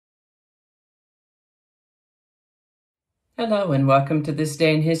Hello and welcome to this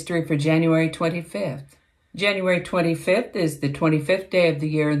day in history for January 25th. January 25th is the 25th day of the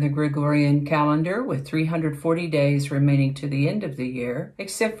year in the Gregorian calendar, with 340 days remaining to the end of the year,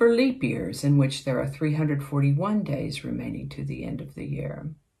 except for leap years, in which there are 341 days remaining to the end of the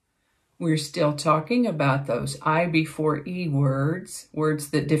year. We're still talking about those I before E words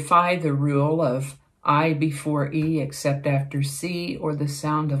that defy the rule of I before E except after C, or the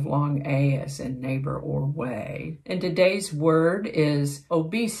sound of long A as in neighbor or way. And today's word is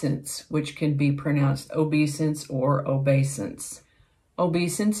obeisance, which can be pronounced obeisance or obeisance.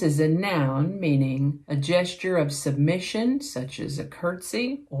 Obeisance is a noun meaning a gesture of submission, such as a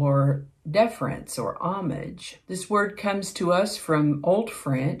curtsy, or deference or homage. This word comes to us from Old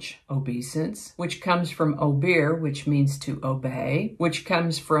French, obeisance, which comes from obere, which means to obey, which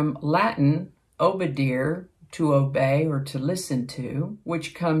comes from Latin obedire, to obey or to listen to,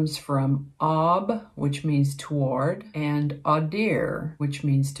 which comes from ob, which means toward, and audire, which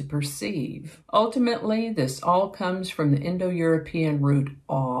means to perceive. Ultimately, this all comes from the Indo-European root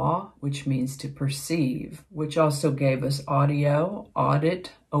aw, which means to perceive, which also gave us audio,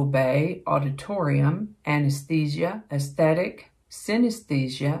 audit, obey, auditorium, anesthesia, aesthetic,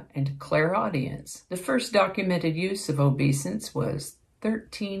 synesthesia, and clairaudience. The first documented use of obeisance was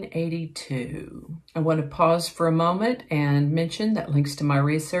 1382. I want to pause for a moment and mention that links to my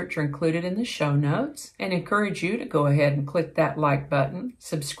research are included in the show notes, and encourage you to go ahead and click that like button,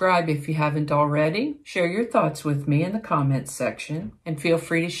 subscribe if you haven't already, share your thoughts with me in the comments section, and feel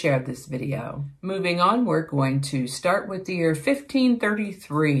free to share this video. Moving on, we're going to start with the year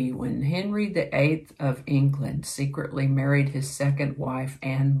 1533, when Henry VIII of England secretly married his second wife,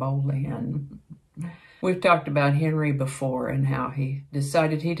 Anne Boleyn. We've talked about Henry before and how he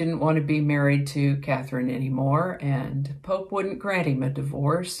decided he didn't want to be married to Catherine anymore, and Pope wouldn't grant him a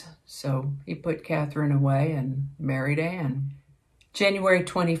divorce, so he put Catherine away and married Anne. January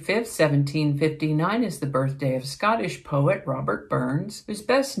 25th, 1759 is the birthday of Scottish poet Robert Burns, who's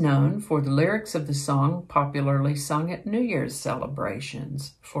best known for the lyrics of the song popularly sung at New Year's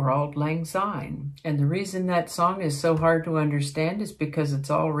celebrations, for Auld Lang Syne. And the reason that song is so hard to understand is because it's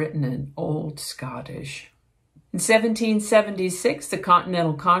all written in Old Scottish. In 1776, the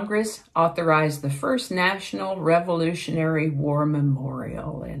Continental Congress authorized the first National Revolutionary War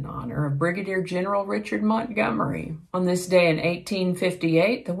Memorial in honor of Brigadier General Richard Montgomery. On this day in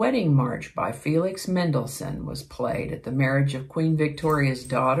 1858, the Wedding March by Felix Mendelssohn was played at the marriage of Queen Victoria's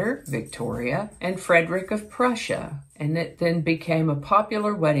daughter, Victoria, and Frederick of Prussia, and it then became a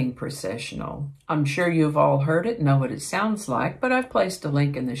popular wedding processional. I'm sure you've all heard it, know what it sounds like, but I've placed a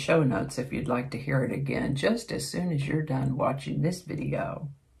link in the show notes if you'd like to hear it again, just as soon as you're done watching this video.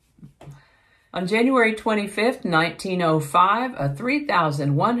 On January 25th, 1905, a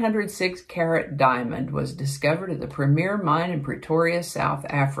 3,106 carat diamond was discovered at the premier mine in Pretoria, South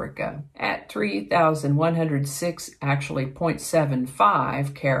Africa. At 3,106, actually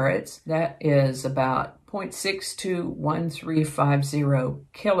 0.75 carats, that is about 0.621350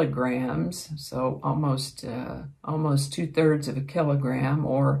 kilograms, so almost 2/3 of a kilogram,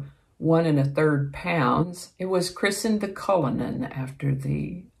 or 1 1/3 pounds. It was christened the Cullinan after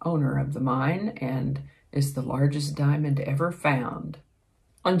the owner of the mine, and is the largest diamond ever found.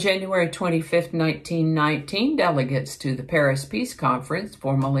 On January 25, 1919, delegates to the Paris Peace Conference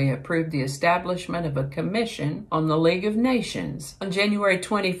formally approved the establishment of a commission on the League of Nations. On January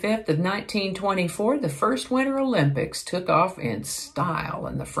 25th of 1924, the first Winter Olympics took off in style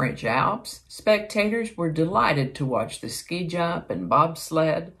in the French Alps. Spectators were delighted to watch the ski jump and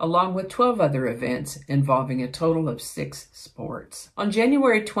bobsled, along with 12 other events involving a total of 6 sports. On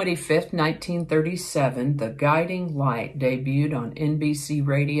January 25th, 1937, The Guiding Light debuted on NBC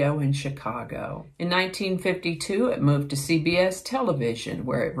Radio in Chicago. In 1952, it moved to CBS television,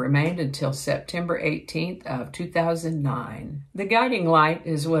 where it remained until September 18th of 2009. The Guiding Light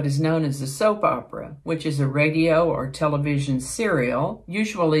is what is known as a soap opera, which is a radio or television serial,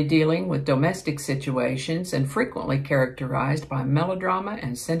 usually dealing with domestic situations and frequently characterized by melodrama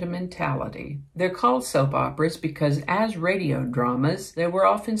and sentimentality. They're called soap operas because, as radio dramas, they were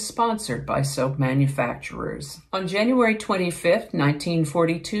often sponsored by soap manufacturers. On January 25th, 1942,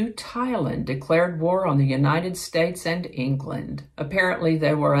 Thailand declared war on the United States and England. Apparently,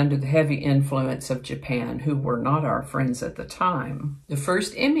 they were under the heavy influence of Japan, who were not our friends at the time. The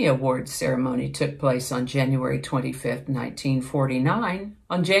first Emmy Awards ceremony took place on January 25th, 1949.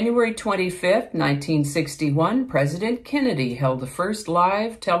 On January 25th, 1961, President Kennedy held the first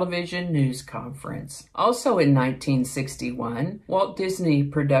live television news conference. Also in 1961, Walt Disney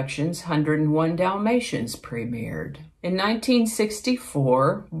Productions' 101 Dalmatians premiered. In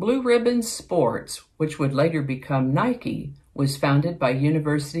 1964, Blue Ribbon Sports, which would later become Nike, was founded by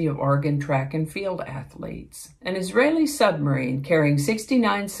University of Oregon track and field athletes. An Israeli submarine carrying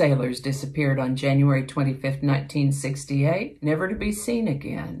 69 sailors disappeared on January 25, 1968, never to be seen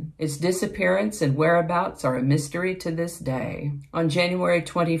again. Its disappearance and whereabouts are a mystery to this day. On January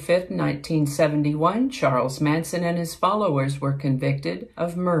 25, 1971, Charles Manson and his followers were convicted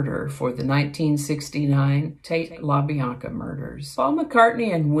of murder for the 1969 Tate LaBianca murders. Paul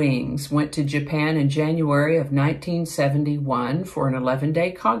McCartney and Wings went to Japan in January of 1971 for an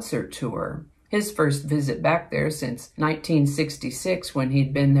 11-day concert tour. His first visit back there since 1966 when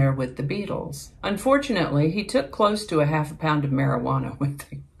he'd been there with the Beatles. Unfortunately, he took close to a half a pound of marijuana with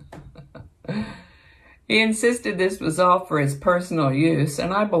him. He insisted this was all for his personal use,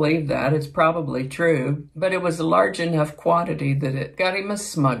 and I believe that. It's probably true, but it was a large enough quantity that it got him a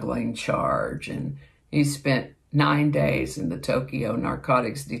smuggling charge, and he spent 9 days in the Tokyo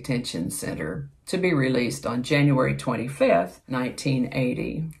Narcotics Detention Center, to be released on January 25,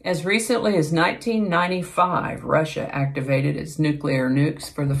 1980. As recently as 1995, Russia activated its nuclear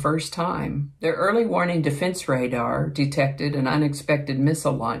nukes for the first time. Their early warning defense radar detected an unexpected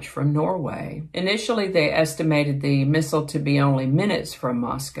missile launch from Norway. Initially, they estimated the missile to be only minutes from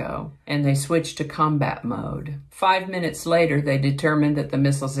Moscow, and they switched to combat mode. 5 minutes later, they determined that the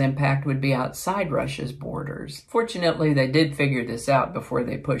missile's impact would be outside Russia's borders. Fortunately, they did figure this out before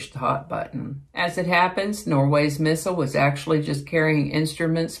they pushed the hot button. As it happens, Norway's missile was actually just carrying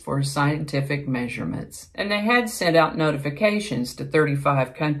instruments for scientific measurements. And they had sent out notifications to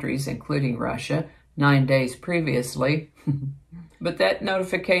 35 countries, including Russia, 9 days previously. But that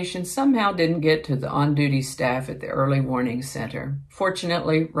notification somehow didn't get to the on-duty staff at the Early Warning Center.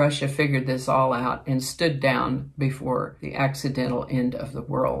 Fortunately, Russia figured this all out and stood down before the accidental end of the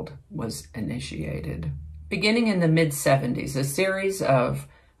world was initiated. Beginning in the mid-70s, a series of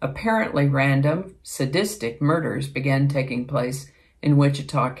apparently random, sadistic murders began taking place in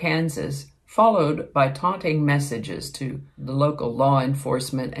Wichita, Kansas, followed by taunting messages to the local law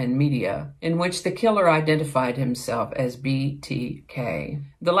enforcement and media, in which the killer identified himself as BTK.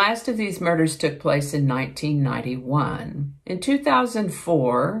 The last of these murders took place in 1991. In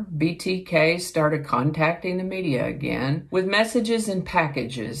 2004, BTK started contacting the media again with messages and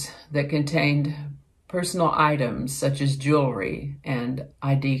packages that contained personal items such as jewelry and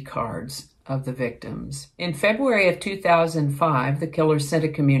ID cards of the victims. In February of 2005, the killer sent a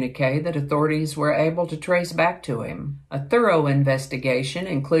communique that authorities were able to trace back to him. A thorough investigation,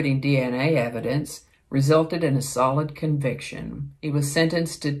 including DNA evidence, resulted in a solid conviction. He was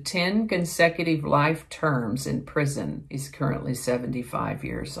sentenced to 10 consecutive life terms in prison. He's currently 75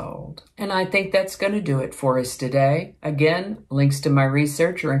 years old. And I think that's going to do it for us today. Again, links to my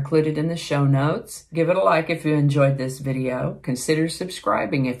research are included in the show notes. Give it a like if you enjoyed this video. Consider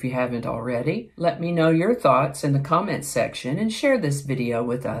subscribing if you haven't already. Let me know your thoughts in the comments section and share this video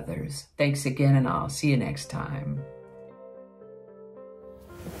with others. Thanks again, and I'll see you next time.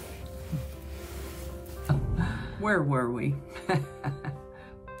 Where were we?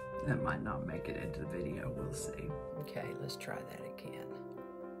 That might not make it into the video. We'll see. Okay, let's try that again.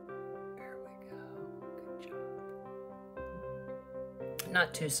 There we go. Good job.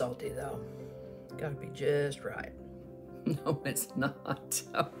 Not too salty, though. Gotta be just right. No, it's not.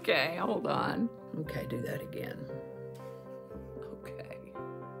 Okay, hold on. Okay, do that again. Okay.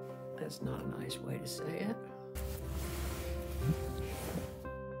 That's not a nice way to say it.